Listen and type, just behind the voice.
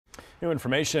New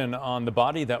information on the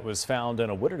body that was found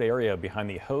in a wooded area behind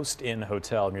the Host Inn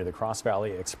Hotel near the Cross Valley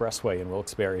Expressway in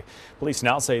Wilkes-Barre. Police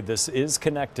now say this is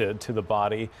connected to the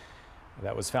body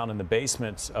that was found in the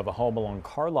basement of a home along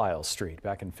Carlisle Street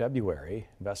back in February.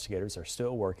 Investigators are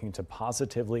still working to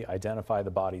positively identify the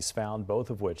bodies found,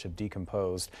 both of which have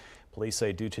decomposed. Police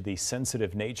say due to the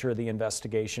sensitive nature of the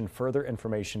investigation, further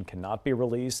information cannot be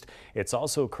released. It's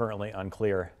also currently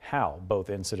unclear how both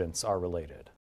incidents are related.